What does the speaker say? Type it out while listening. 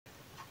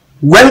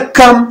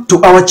Welcome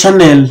to our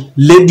channel,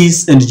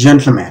 ladies and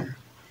gentlemen.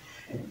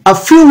 A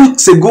few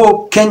weeks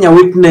ago, Kenya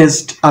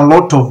witnessed a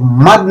lot of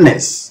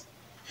madness.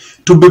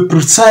 To be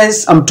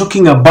precise, I'm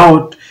talking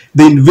about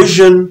the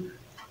invasion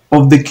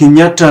of the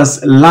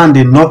Kenyatta's land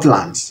in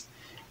Northlands,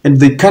 and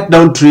they cut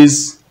down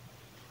trees,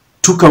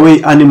 took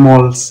away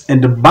animals,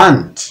 and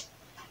burnt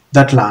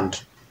that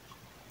land,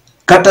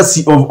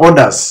 courtesy of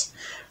orders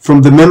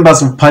from the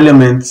members of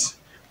parliament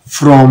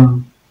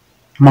from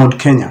Mount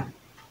Kenya.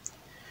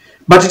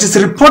 But it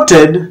is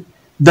reported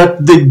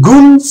that the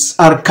goons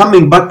are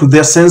coming back to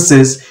their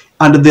senses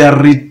and they are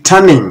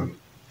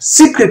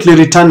secretly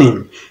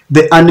returning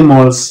the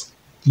animals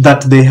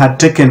that they had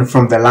taken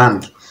from the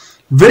land.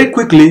 Very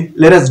quickly,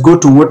 let us go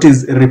to what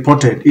is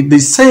reported. They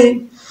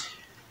say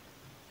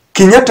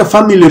Kenyatta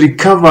family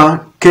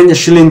recover Kenya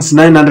shillings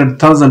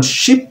 900,000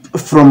 sheep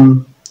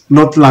from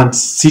Northland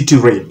city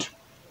raid.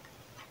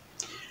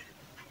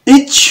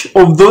 Each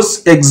of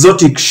those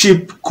exotic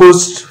sheep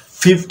cost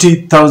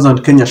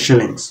 50,000 Kenya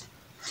shillings.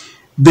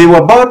 There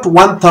were about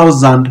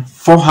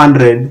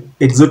 1,400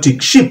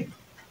 exotic sheep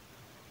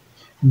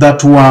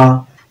that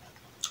were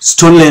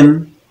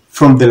stolen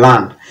from the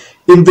land.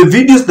 In the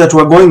videos that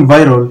were going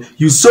viral,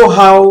 you saw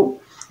how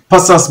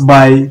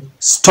passers-by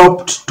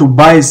stopped to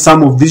buy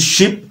some of these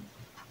sheep,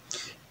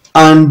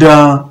 and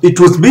it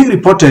was being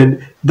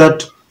reported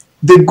that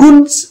the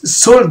goons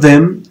sold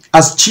them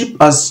as cheap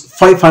as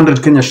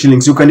 500 Kenya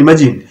shillings. You can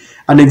imagine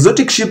an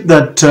exotic sheep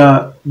that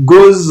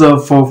goes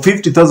for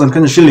 50,000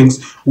 Kenya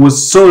shillings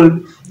was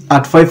sold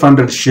at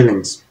 500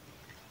 shillings.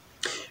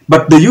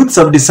 But the youths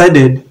have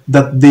decided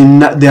that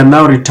they are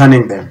now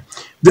returning them.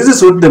 This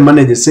is what the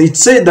manager said. It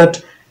said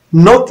that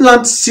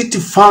Northland City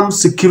Farm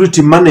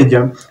Security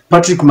Manager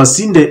Patrick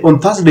Masinde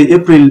on Thursday,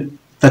 April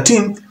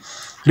 13th,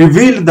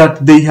 revealed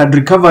that they had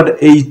recovered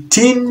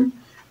 18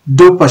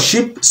 doper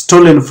sheep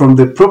stolen from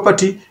the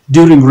property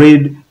during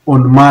raid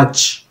on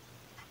March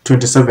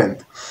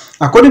 27th.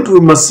 According to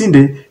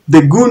Masinde,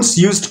 the goons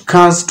used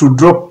cars to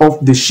drop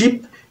off the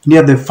sheep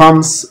near the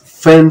farm's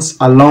fence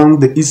along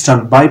the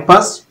eastern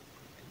bypass,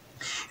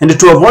 and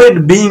to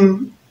avoid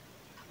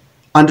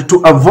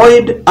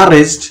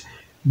arrest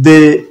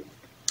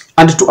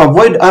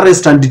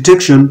and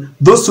detection,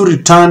 those who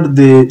returned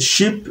the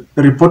sheep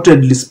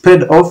reportedly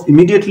sped off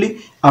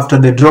immediately after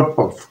the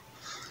drop-off.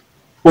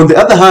 On the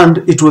other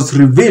hand, it was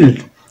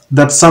revealed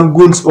that some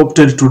goons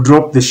opted to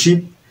drop the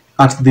sheep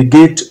at the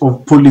gate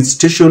of police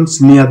stations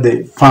near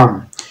the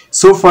farm.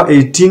 So far,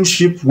 18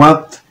 sheep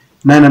worth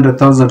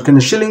 900,000 Kenya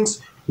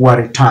shillings were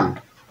returned.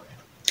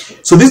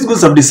 So these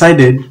goons have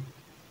decided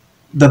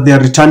that they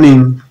are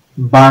returning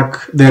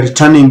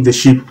the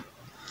sheep.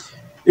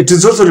 It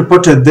is also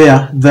reported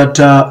there that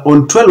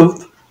on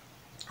 12th,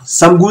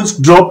 some goons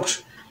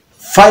dropped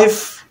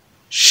 5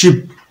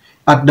 sheep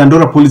at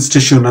Dandora police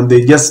station and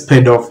they just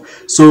sped off.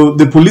 So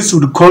the police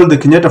would call the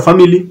Kenyatta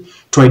family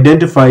to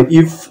identify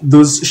if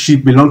those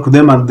sheep belong to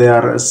them and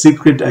their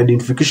secret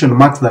identification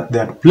marks that they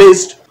had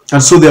placed.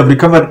 And so they have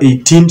recovered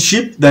 18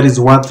 sheep that is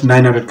worth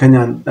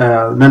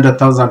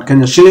 900,000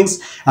 Kenya shillings,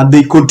 and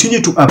they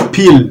continue to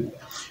appeal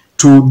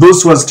to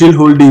those who are still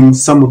holding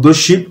some of those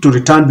sheep to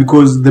return,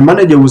 because the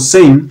manager was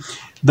saying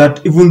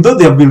that even though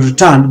they have been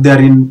returned, they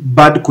are in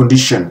bad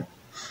condition.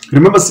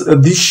 Remember,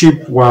 these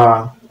sheep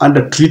were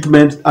under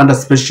treatment, under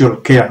special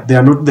care. They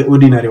are not the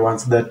ordinary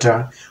ones that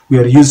we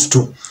are used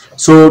to.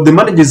 So the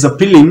manager is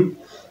appealing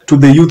to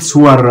the youths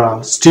who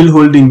are still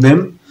holding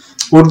them,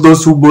 or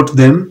those who bought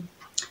them,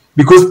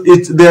 because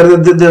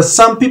there are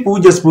some people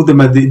who just bought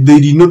them and they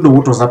did not know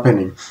what was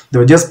happening. They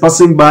were just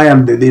passing by,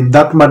 and in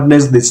that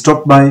madness they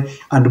stopped by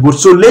and bought.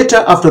 So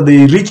later, after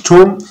they reached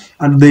home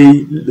and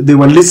they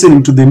were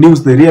listening to the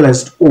news, they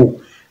realized,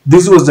 oh,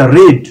 this was a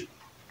raid.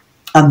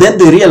 And then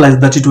they realized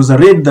that it was a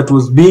raid that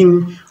was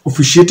being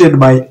officiated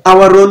by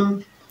our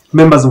own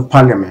members of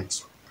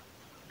parliament.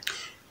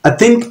 I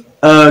think,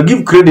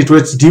 give credit where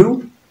it's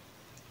due.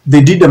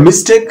 They did a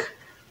mistake,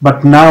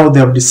 but now they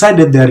have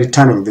decided they are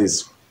returning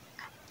this.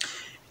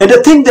 And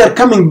I think they are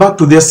coming back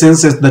to their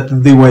senses that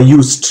they were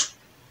used.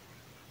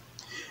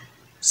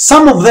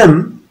 Some of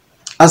them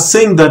are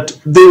saying that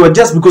they were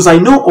just, because I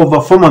know of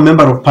a former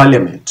member of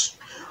parliament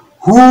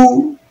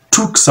who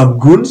took some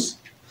goons,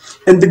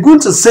 and the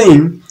goons are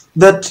saying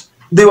that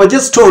they were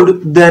just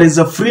told there is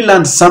a free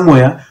land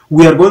somewhere,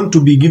 we are going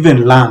to be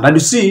given land. And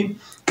you see,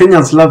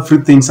 Kenyans love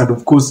free things, and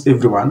of course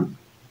everyone.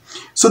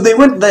 So they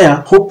went there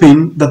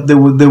hoping that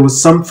there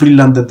was some free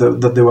land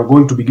that they were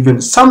going to be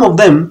given. Some of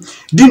them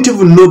didn't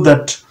even know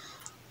that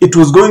it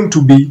was going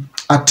to be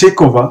a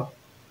takeover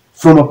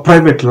from a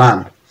private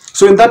land.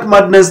 So in that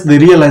madness, they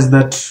realized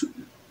that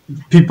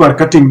people are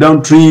cutting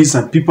down trees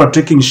and people are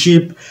taking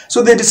sheep.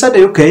 So they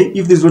decided, okay,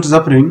 if this is what is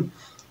happening,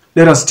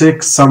 let us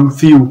take some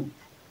few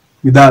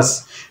with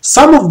us.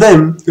 Some of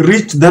them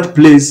reached that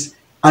place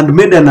and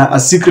made a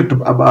secret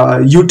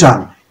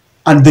U-turn,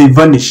 and they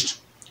vanished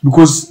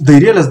because they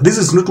realized this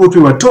is not what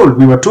we were told.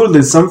 We were told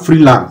there's some free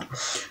land.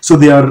 So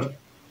they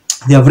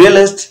have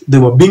realized they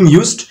were being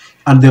used,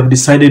 and they have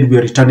decided we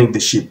are returning the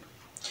sheep.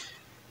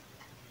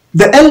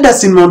 The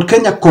elders in Mount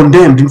Kenya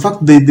condemned, in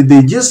fact,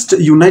 they just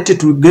united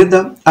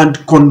together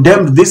and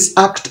condemned this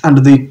act, and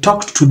they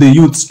talked to the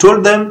youths,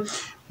 told them,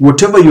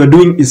 whatever you are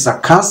doing is a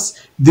curse.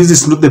 This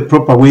is not the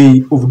proper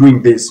way of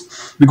doing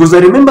this. Because I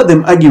remember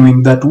them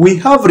arguing that we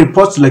have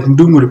reports like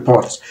Ndungu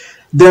reports.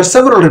 There are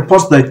several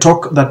reports that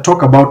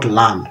talk about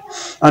land.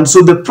 And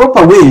so the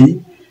proper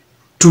way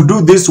to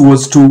do this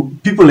was to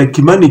people like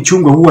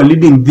Ichungwa, who are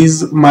leading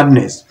this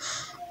madness,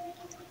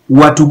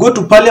 were to go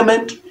to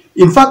parliament.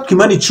 In fact,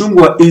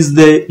 Ichungwa is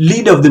the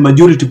leader of the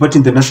majority party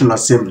in the National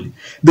Assembly.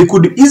 They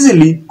could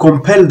easily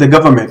compel the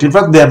government. In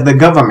fact, they are the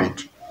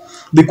government.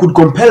 They could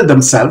compel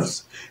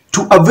themselves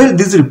to avail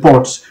these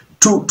reports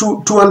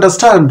to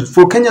understand,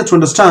 for Kenya to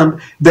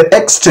understand the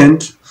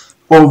extent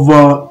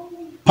of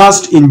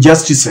past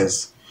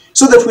injustices,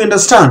 so that we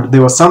understand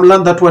there was some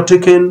land that were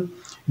taken,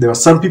 there were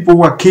some people who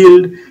were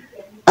killed.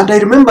 And I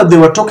remember they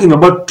were talking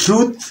about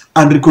truth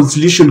and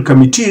reconciliation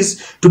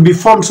committees to be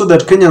formed so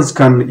that Kenyans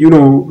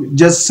can,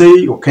 just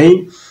say,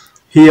 okay,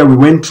 here we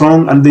went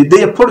wrong, and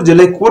they apologize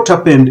like what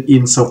happened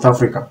in South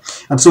Africa.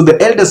 And so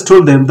the elders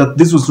told them that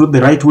this was not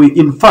the right way.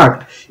 In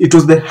fact, it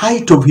was the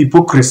height of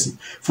hypocrisy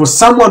for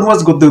someone who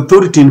has got the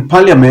authority in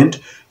parliament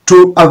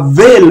to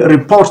avail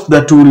reports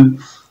that will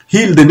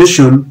heal the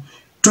nation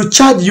to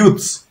charge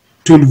youths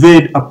to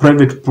invade a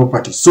private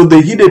property. So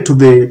they heeded to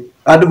the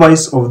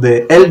advice of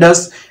the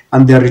elders,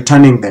 and they are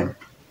returning them.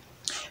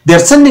 They are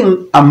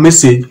sending a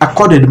message, a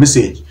coded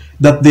message,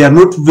 that they are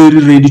not very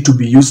ready to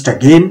be used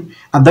again,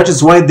 and that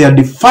is why they are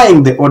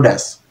defying the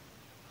orders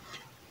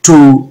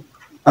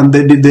and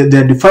they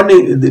are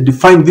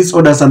defying these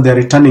orders, and they are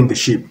returning the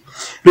ship.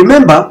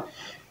 Remember,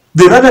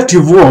 the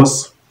narrative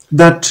was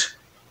that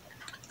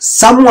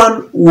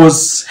someone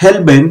was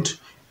hell-bent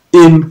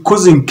in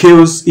causing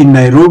chaos in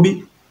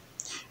Nairobi,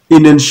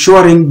 in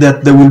ensuring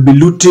that there will be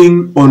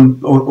looting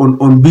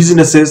on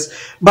businesses.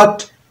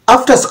 But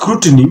after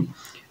scrutiny,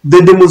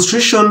 the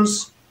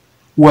demonstrations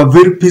were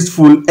very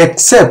peaceful,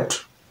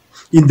 except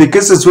in the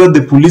cases where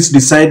the police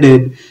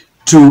decided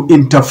to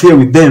interfere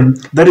with them.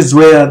 That is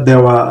where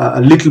there were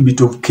a little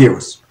bit of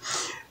chaos.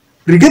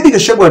 Rigathi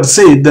Gachagua had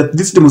said that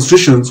these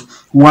demonstrations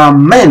were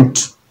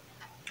meant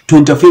to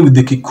interfere with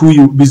the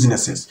Kikuyu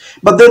businesses.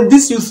 But then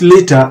these youth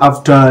later,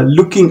 after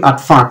looking at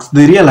facts,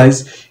 they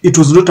realized it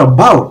was not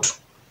about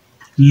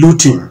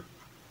looting.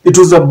 It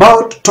was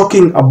about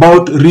talking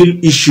about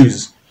real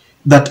issues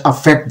that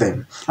affect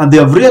them. And they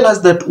have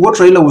realized that what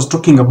Raila was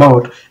talking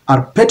about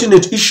are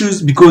pertinent issues,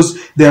 because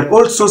they are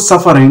also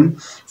suffering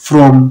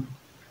from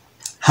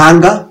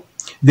hunger,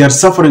 they are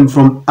suffering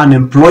from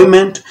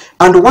unemployment.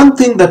 And one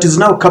thing that is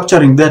now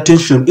capturing their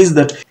attention is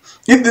that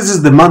if this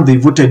is the man they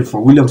voted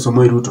for, William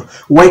Samoei Ruto,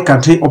 why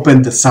can't he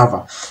open the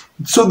server?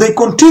 So they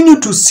continue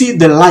to see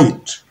the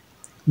light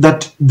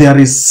that there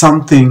is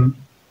something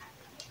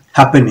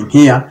happening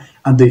here,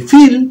 and they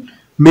feel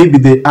maybe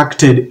they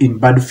acted in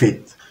bad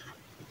faith.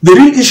 The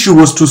real issue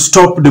was to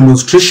stop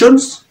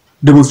demonstrations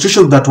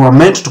that were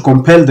meant to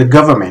compel the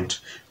government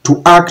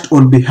to act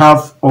on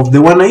behalf of the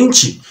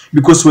Wananchi,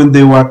 because when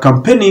they were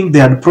campaigning, they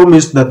had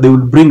promised that they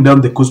would bring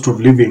down the cost of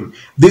living.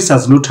 This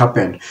has not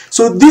happened.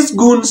 So these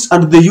goons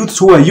and the youths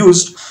who are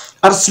used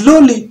are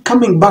slowly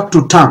coming back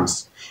to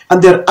terms,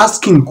 and they're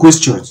asking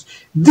questions.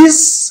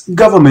 This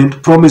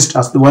government promised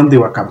us, the one they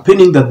were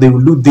campaigning, that they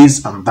will do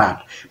this and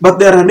that, but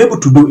they are unable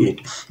to do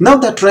it. Now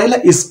that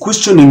Raila is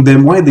questioning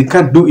them why they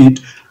can't do it,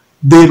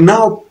 they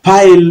now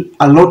pile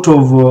a lot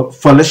of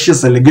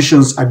fallacious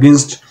allegations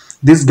against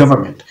this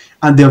government,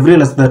 and they have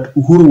realized that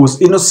Uhuru was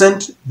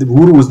innocent.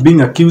 Uhuru was being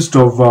accused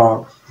of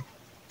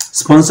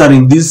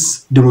sponsoring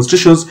these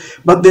demonstrations,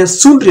 but they are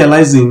soon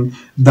realizing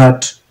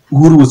that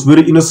Uhuru was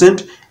very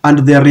innocent, and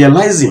they are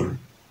realizing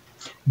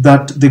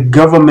that the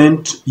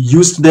government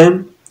used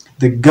them,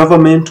 the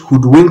government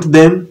hoodwinked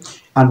them,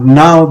 and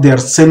now they are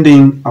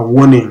sending a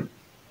warning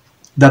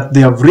that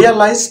they have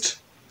realized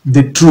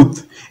the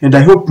truth. And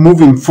I hope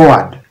moving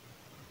forward,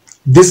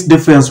 this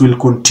defiance will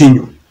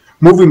continue.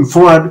 Moving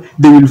forward,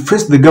 they will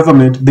face the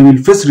government, they will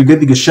face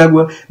Rigathi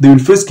Gachagua, they will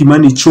face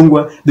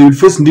Ichungwa, they will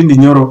face Ndindi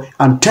Nyoro,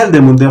 and tell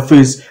them on their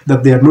face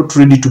that they are not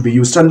ready to be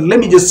used. And let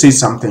me just say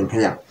something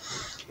here.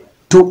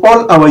 To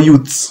all our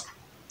youths,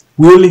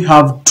 we only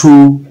have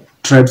two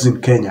tribes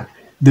in Kenya,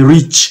 the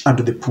rich and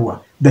the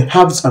poor, the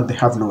haves and the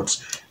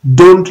have-nots.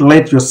 Don't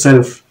let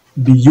yourself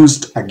be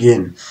used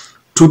again.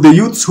 To the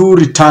youths who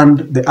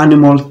returned the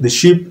animals, the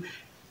sheep,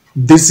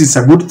 this is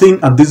a good thing,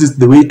 and this is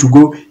the way to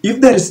go. If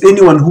there is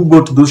anyone who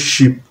got those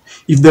sheep,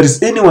 if there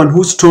is anyone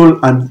who stole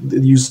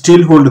and you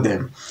still hold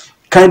them,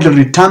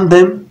 kindly return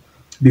them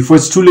before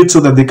it's too late, so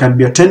that they can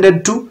be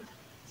attended to,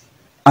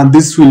 and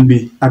this will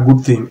be a good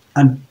thing.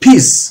 And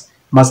peace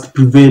must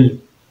prevail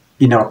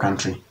in our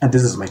country. And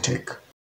this is my take.